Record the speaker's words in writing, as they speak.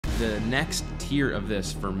the next tier of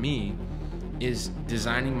this for me is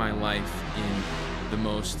designing my life in the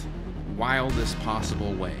most wildest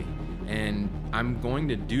possible way. And I'm going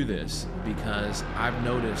to do this because I've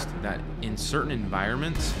noticed that in certain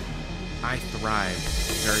environments, I thrive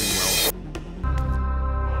very well.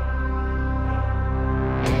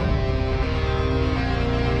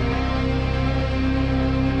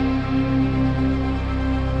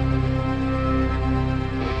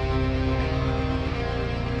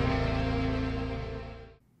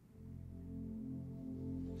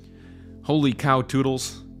 Holy cow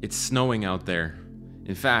toodles, it's snowing out there.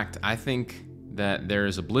 In fact, I think that there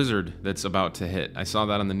is a blizzard that's about to hit. I saw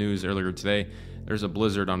that on the news earlier today. There's a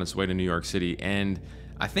blizzard on its way to New York City, and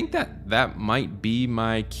I think that might be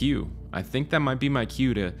my cue. I think that might be my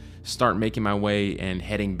cue to start making my way and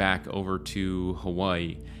heading back over to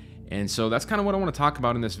Hawaii. And so that's kind of what I want to talk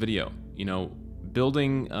about in this video. You know,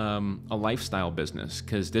 building a lifestyle business,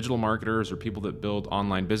 because digital marketers or people that build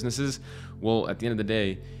online businesses, well, at the end of the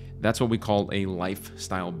day, that's what we call a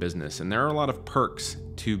lifestyle business. And there are a lot of perks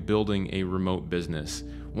to building a remote business.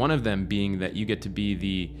 One of them being that you get to be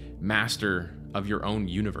the master of your own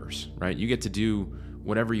universe, right? You get to do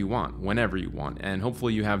whatever you want, whenever you want. And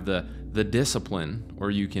hopefully you have the discipline,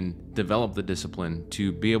 or you can develop the discipline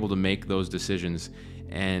to be able to make those decisions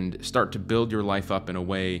and start to build your life up in a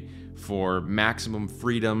way for maximum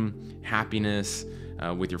freedom, happiness,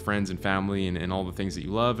 with your friends and family and all the things that you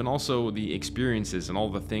love, and also the experiences and all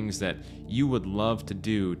the things that you would love to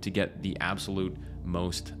do to get the absolute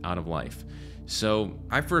most out of life. So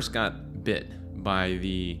I first got bit by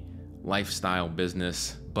the lifestyle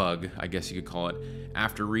business bug, I guess you could call it,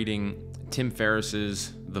 after reading Tim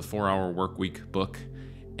Ferriss's The 4-Hour Workweek book.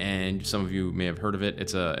 And some of you may have heard of it.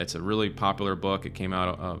 It's a really popular book. It came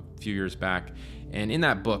out a few years back. And in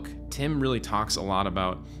that book, Tim really talks a lot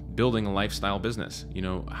about building a lifestyle business, you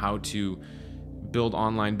know, how to build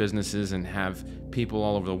online businesses and have people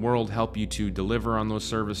all over the world help you to deliver on those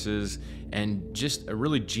services, and just a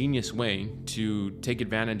really genius way to take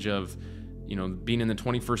advantage of, you know, being in the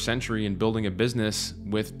 21st century and building a business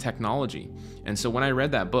with technology. And so when I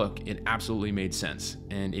read that book, it absolutely made sense,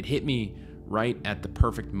 and it hit me right at the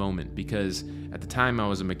perfect moment, because at the time I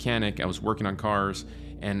was a mechanic, I was working on cars,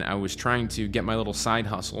 and I was trying to get my little side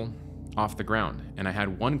hustle off the ground. And I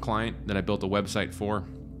had one client that I built a website for.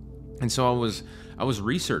 And so I was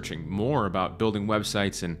researching more about building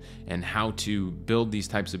websites and how to build these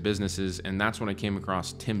types of businesses. And that's when I came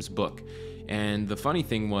across Tim's book. And the funny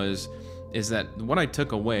thing is that what I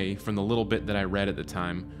took away from the little bit that I read at the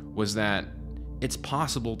time was that it's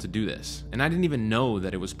possible to do this. And I didn't even know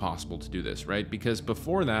that it was possible to do this, right? Because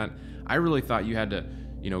before that, I really thought you had to,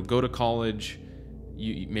 you know, go to college,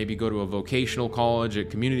 you maybe go to a vocational college, a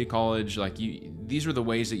community college, these are the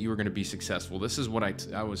ways that you were going to be successful. This is what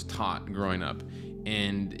I was taught growing up,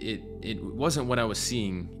 and it wasn't what I was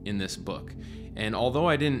seeing in this book. And although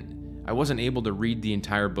I wasn't able to read the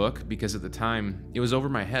entire book, because at the time it was over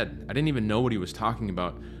my head, I didn't even know what he was talking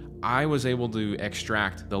about, I was able to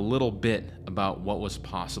extract the little bit about what was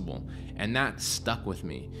possible, and that stuck with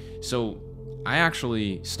me. So I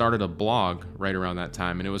actually started a blog right around that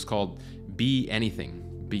time, and it was called Be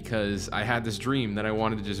Anything, because I had this dream that I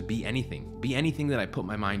wanted to just be anything that I put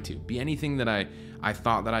my mind to, be anything that I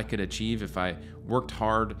thought that I could achieve if I worked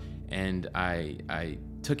hard and I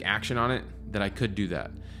took action on it, that I could do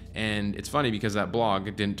that. And it's funny because that blog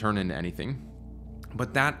didn't turn into anything,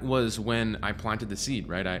 but that was when I planted the seed,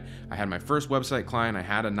 right? I had my first website client, I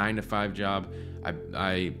had a 9-to-5 job,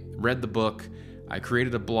 I read the book, I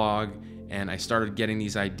created a blog, and I started getting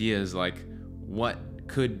these ideas like, what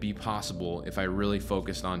could be possible if I really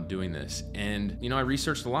focused on doing this? And, you know, I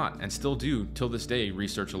researched a lot, and still do till this day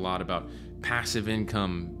research a lot about passive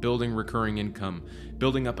income, building recurring income,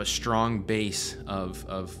 building up a strong base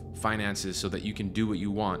of finances so that you can do what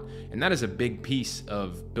you want. And that is a big piece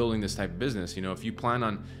of building this type of business. You know, if you plan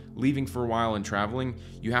on leaving for a while and traveling,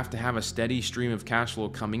 you have to have a steady stream of cash flow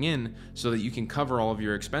coming in so that you can cover all of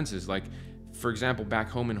your expenses. Like, for example, back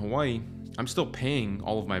home in Hawaii, I'm still paying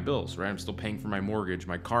all of my bills, right? I'm still paying for my mortgage,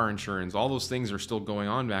 my car insurance, all those things are still going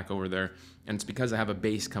on back over there. And it's because I have a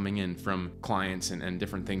base coming in from clients and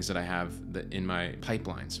different things that I have in my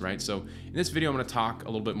pipelines, right? So in this video, I'm going to talk a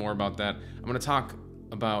little bit more about that. I'm going to talk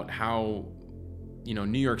about how, you know,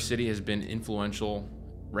 New York City has been influential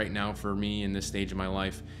right now for me in this stage of my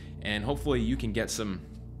life. And hopefully you can get some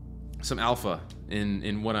alpha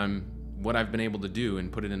in what I've been able to do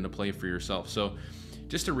and put it into play for yourself. So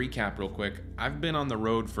just to recap real quick, I've been on the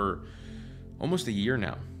road for almost a year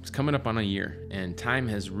now. It's coming up on a year, and time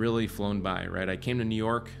has really flown by, right? I came to New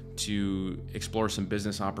York to explore some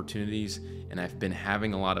business opportunities, and I've been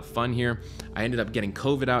having a lot of fun here. I ended up getting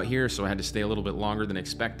COVID out here, so I had to stay a little bit longer than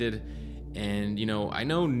expected. And I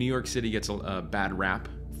know New York City gets a bad rap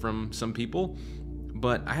from some people,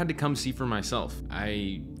 but I had to come see for myself.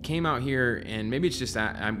 I came out here, and maybe it's just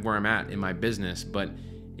that where I'm at in my business, but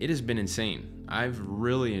it has been insane. I've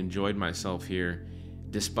really enjoyed myself here,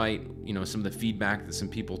 despite some of the feedback that some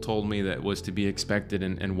people told me that was to be expected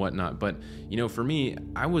and whatnot. But for me,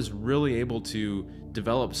 I was really able to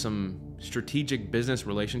develop some strategic business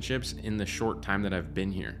relationships in the short time that I've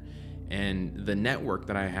been here. And the network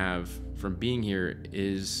that I have from being here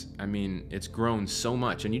is, it's grown so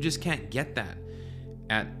much, and you just can't get that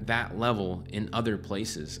at that level in other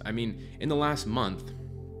places. In the last month,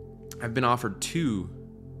 I've been offered 2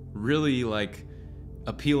 really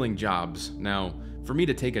appealing jobs. Now, for me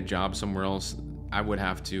to take a job somewhere else, I would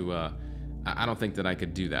have to, I don't think that I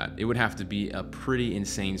could do that. It would have to be a pretty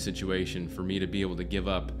insane situation for me to be able to give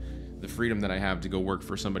up the freedom that I have to go work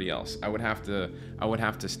for somebody else. I would have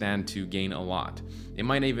to stand to gain a lot. It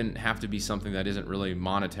might even have to be something that isn't really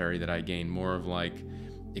monetary that I gain, more of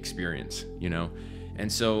experience,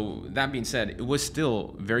 And so that being said, it was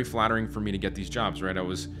still very flattering for me to get these jobs, right? I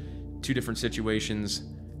was 2 different situations.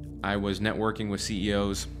 I was networking with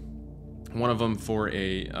CEOs, one of them for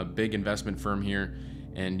a big investment firm here,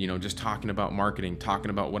 and just talking about marketing, talking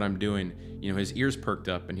about what I'm doing. His ears perked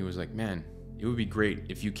up, and he was like, "Man, it would be great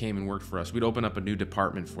if you came and worked for us. We'd open up a new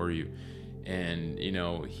department for you." And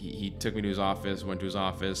he took me to his office, went to his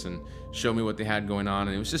office, and showed me what they had going on,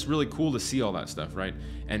 and it was just really cool to see all that stuff, right?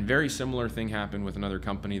 And very similar thing happened with another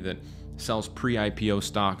company that sells pre-IPO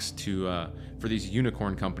stocks to for these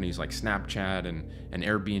unicorn companies like Snapchat and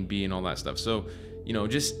Airbnb and all that stuff. So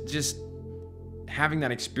just having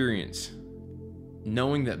that experience,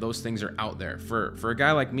 knowing that those things are out there for a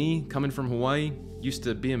guy like me coming from Hawaii, used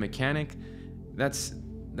to be a mechanic, that's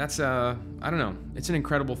I don't know, it's an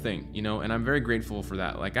incredible thing, and I'm very grateful for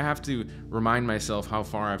that. I have to remind myself how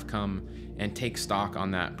far I've come and take stock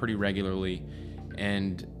on that pretty regularly.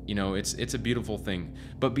 And it's a beautiful thing.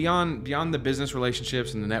 But beyond the business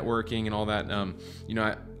relationships and the networking and all that,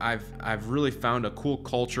 I've really found a cool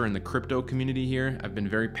culture in the crypto community here. I've been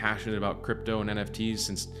very passionate about crypto and NFTs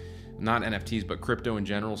since, not NFTs, but crypto in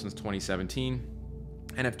general, since 2017.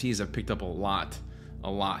 NFTs have picked up a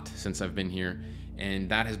lot since I've been here, and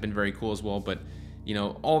that has been very cool as well. But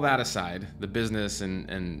all that aside, the business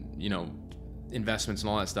and investments and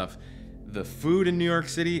all that stuff, the food in New York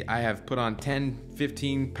City, I have put on 10,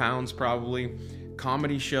 15 pounds probably.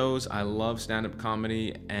 Comedy shows, I love stand-up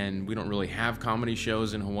comedy, and we don't really have comedy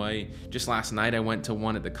shows in Hawaii. Just last night I went to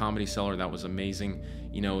one at the Comedy Cellar. That was amazing.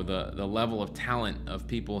 The level of talent of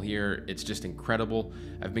people here, it's just incredible.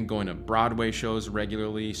 I've been going to Broadway shows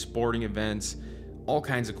regularly, sporting events, all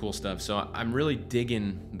kinds of cool stuff. So I'm really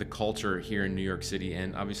digging the culture here in New York City,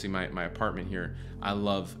 and obviously my apartment here I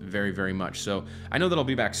love very, very much. So I know that I'll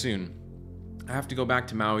be back soon. I have to go back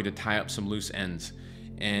to Maui to tie up some loose ends.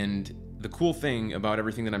 And the cool thing about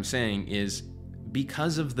everything that I'm saying is,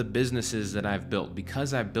 because of the businesses that I've built,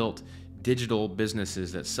 because I've built digital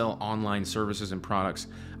businesses that sell online services and products,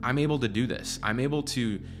 I'm able to do this. I'm able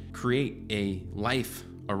to create a life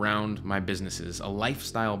around my businesses, a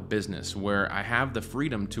lifestyle business where I have the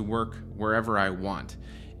freedom to work wherever I want.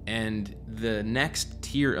 And the next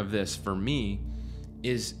tier of this for me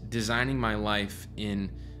is designing my life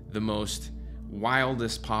in the most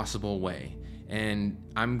wildest possible way. And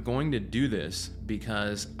I'm going to do this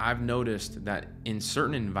because I've noticed that in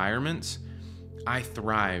certain environments, I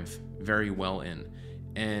thrive very well in.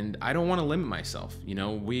 And I don't want to limit myself.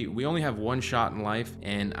 We only have one shot in life,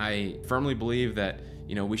 and I firmly believe that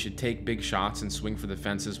we should take big shots and swing for the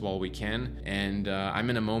fences while we can. And I'm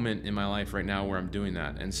in a moment in my life right now where I'm doing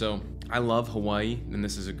that. And so I love Hawaii, and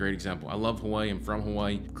this is a great example. I love Hawaii. I'm from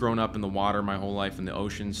Hawaii, grown up in the water my whole life, in the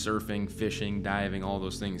ocean, surfing, fishing, diving, all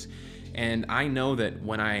those things. And I know that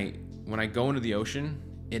when I go into the ocean,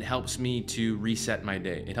 it helps me to reset my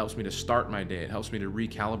day. It helps me to start my day. It helps me to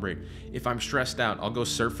recalibrate. If I'm stressed out, I'll go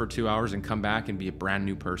surf for 2 hours and come back and be a brand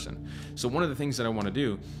new person. So one of the things that I want to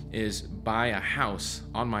do is buy a house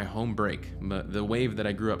on my home break, the wave that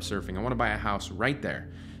I grew up surfing. I want to buy a house right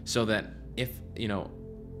there so that if,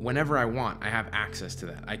 whenever I want, I have access to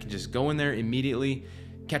that. I can just go in there immediately,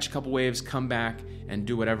 catch a couple waves, come back, and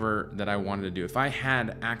do whatever that I wanted to do. If I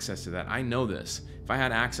had access to that, I know this. If I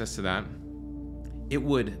had access to that, it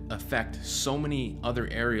would affect so many other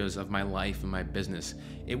areas of my life and my business.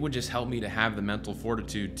 It would just help me to have the mental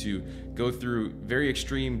fortitude to go through very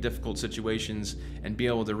extreme, difficult situations and be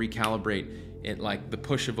able to recalibrate it like the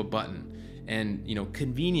push of a button. And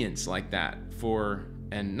convenience like that for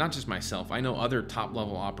and not just myself, I know other top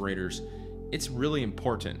level operators, it's really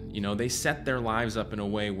important. They set their lives up in a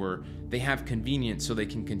way where they have convenience so they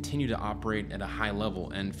can continue to operate at a high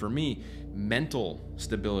level. And for me, mental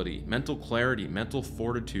stability, mental clarity, mental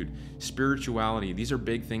fortitude, spirituality, these are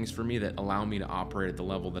big things for me that allow me to operate at the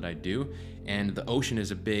level that I do. And the ocean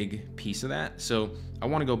is a big piece of that. So I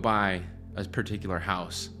want to go buy a particular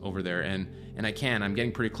house over there, and I'm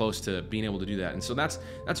getting pretty close to being able to do that. And so that's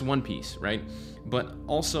one piece, right? But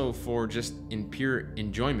also for just in pure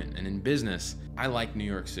enjoyment and in business, I like New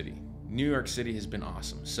York City. New York City has been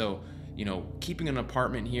awesome. So keeping an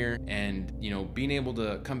apartment here and being able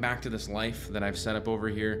to come back to this life that I've set up over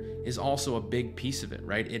here is also a big piece of it,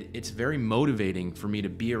 right? It's very motivating for me to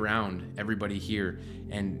be around everybody here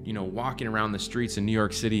and walking around the streets in New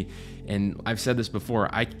York City. And I've said this before,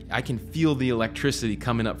 I can feel the electricity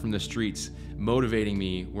coming up from the streets motivating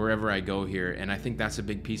me wherever I go here, and I think that's a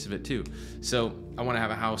big piece of it too. So I want to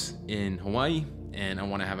have a house in Hawaii, and I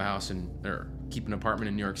want to have a house or keep an apartment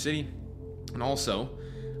in New York City. And also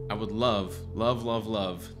I would love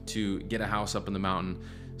to get a house up in the mountain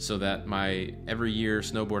so that my every year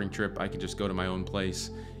snowboarding trip, I could just go to my own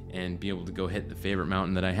place and be able to go hit the favorite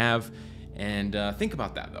mountain that I have. And think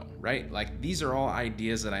about that though, right? Like, these are all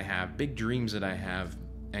ideas that I have, big dreams that I have,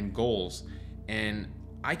 and goals. And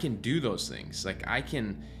I can do those things. Like, I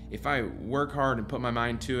can, if I work hard and put my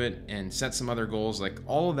mind to it and set some other goals, like,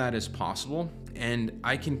 all of that is possible. And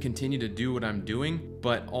I can continue to do what I'm doing,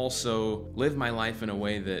 but also live my life in a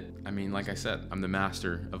way that, like I said, I'm the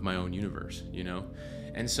master of my own universe,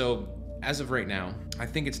 And so as of right now, I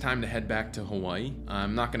think it's time to head back to Hawaii.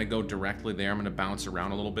 I'm not gonna go directly there. I'm gonna bounce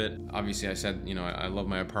around a little bit. Obviously, I said, I love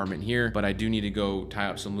my apartment here, but I do need to go tie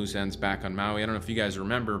up some loose ends back on Maui. I don't know if you guys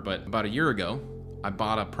remember, but about a year ago, I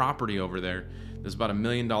bought a property over there. There's about $1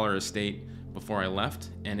 million estate before I left,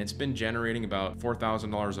 and it's been generating about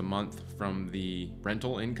 $4,000 a month from the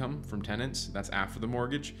rental income from tenants. That's after the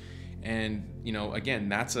mortgage. And again,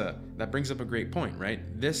 that brings up a great point, right?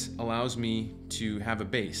 This allows me to have a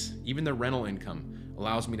base. Even the rental income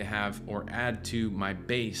allows me to have or add to my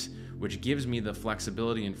base, which gives me the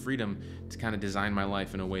flexibility and freedom to kind of design my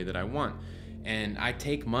life in a way that I want. And I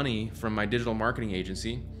take money from my digital marketing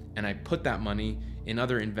agency and I put that money in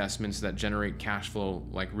other investments that generate cash flow,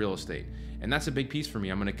 like real estate. And that's a big piece for me.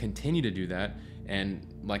 I'm going to continue to do that. And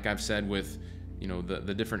like I've said with,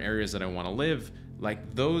 the different areas that I want to live,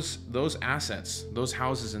 like those assets, those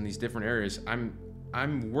houses in these different areas,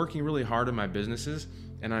 I'm working really hard on my businesses,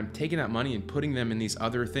 and I'm taking that money and putting them in these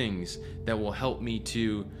other things that will help me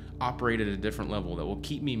to operate at a different level, that will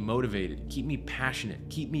keep me motivated, keep me passionate,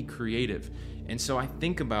 keep me creative. And so I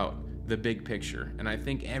think about the big picture, and I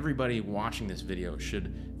think everybody watching this video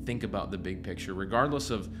should think about the big picture, regardless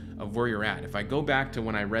of where you're at. If I go back to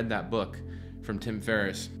when I read that book from Tim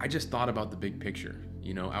Ferriss, I just thought about the big picture.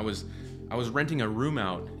 I was renting a room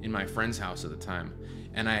out in my friend's house at the time,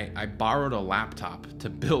 and I borrowed a laptop to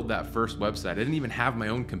build that first website. I didn't even have my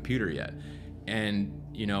own computer yet. And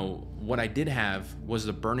what I did have was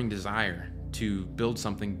the burning desire to build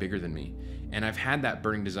something bigger than me. And I've had that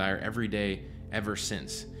burning desire every day ever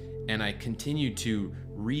since. And I continue to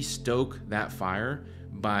restoke that fire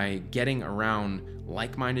by getting around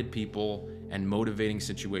like-minded people and motivating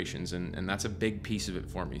situations, and that's a big piece of it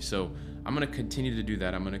for me. So I'm going to continue to do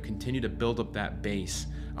that. I'm going to continue to build up that base.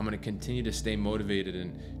 I'm going to continue to stay motivated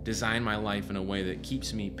and design my life in a way that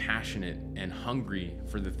keeps me passionate and hungry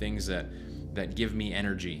for the things that give me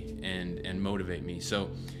energy and motivate me.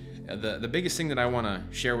 So the biggest thing that I want to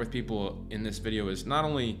share with people in this video is not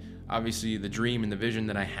only obviously the dream and the vision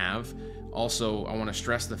that I have. Also, I want to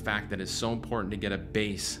stress the fact that it's so important to get a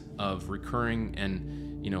base of recurring and,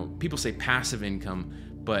 people say passive income,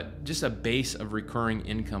 but just a base of recurring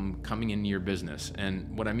income coming into your business.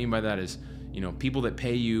 And what I mean by that is, people that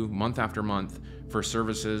pay you month after month for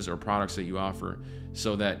services or products that you offer,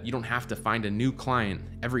 so that you don't have to find a new client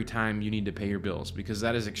every time you need to pay your bills, because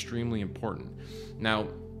that is extremely important. Now,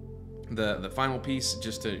 the final piece,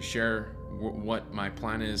 just to share what my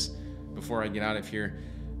plan is before I get out of here,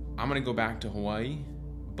 I'm going to go back to Hawaii,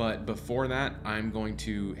 but before that, I'm going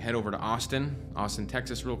to head over to Austin,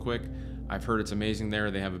 Texas real quick. I've heard it's amazing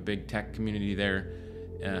there. They have a big tech community there.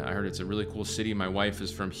 I heard it's a really cool city. My wife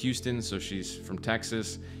is from Houston, so she's from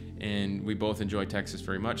Texas, and we both enjoy Texas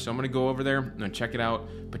very much. So I'm going to go over there, I'm going to check it out,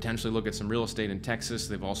 potentially look at some real estate in Texas.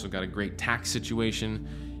 They've also got a great tax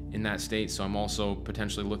situation in that state, so I'm also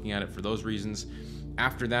potentially looking at it for those reasons.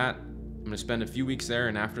 After that, I'm going to spend a few weeks there,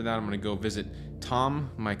 and after that, I'm going to go visit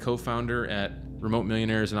Tom, my co-founder at Remote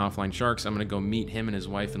Millionaires and Offline Sharks. I'm going to go meet him and his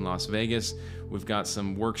wife in Las Vegas. We've got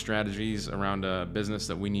some work strategies around a business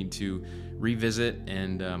that we need to revisit,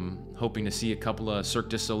 and hoping to see a couple of Cirque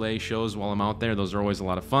du Soleil shows while I'm out there. Those are always a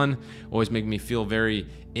lot of fun, always make me feel very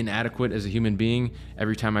inadequate as a human being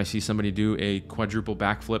every time I see somebody do a quadruple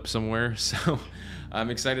backflip somewhere. So I'm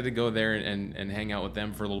excited to go there and hang out with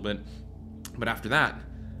them for a little bit. But after that,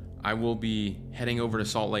 I will be heading over to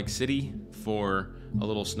Salt Lake City for a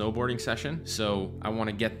little snowboarding session. So I want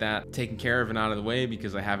to get that taken care of and out of the way,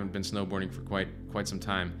 because I haven't been snowboarding for quite some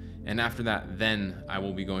time. And after that, then I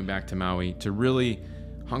will be going back to Maui to really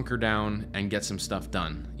hunker down and get some stuff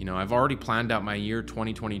done. You know, I've already planned out my year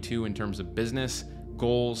 2022 in terms of business,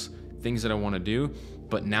 goals, things that I want to do.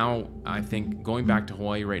 But now I think going back to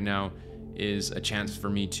Hawaii right now is a chance for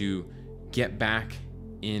me to get back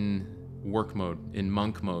in work mode, in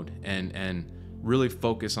monk mode, and really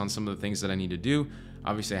focus on some of the things that I need to do.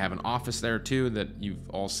 Obviously, I have an office there too that you've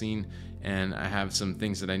all seen, and I have some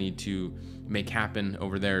things that I need to make happen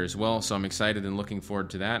over there as well. So I'm excited and looking forward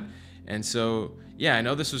to that. And so, yeah, I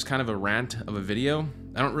know this was kind of a rant of a video.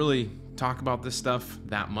 I don't really talk about this stuff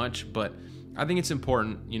that much, but I think it's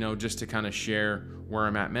important, you know, just to kind of share where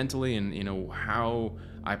I'm at mentally and, you know, how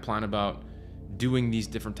I plan about doing these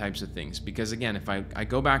different types of things. Because again, if I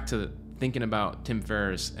go back to thinking about Tim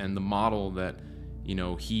Ferriss and the model that, you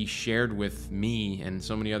know, he shared with me and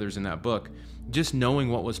so many others in that book, just knowing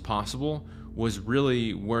what was possible was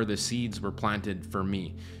really where the seeds were planted for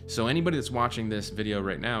me. So anybody that's watching this video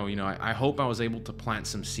right now, you know, I hope I was able to plant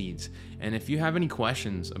some seeds. And if you have any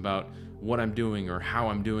questions about what I'm doing or how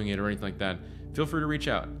I'm doing it or anything like that, feel free to reach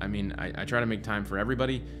out. I mean, I try to make time for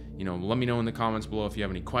everybody. You know, let me know in the comments below if you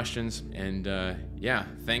have any questions. And yeah,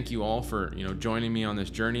 thank you all for, you know, joining me on this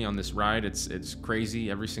journey, on this ride. It's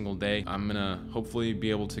crazy every single day. I'm gonna hopefully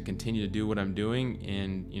be able to continue to do what I'm doing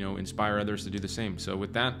and, you know, inspire others to do the same. So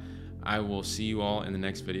with that, I will see you all in the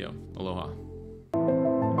next video. Aloha.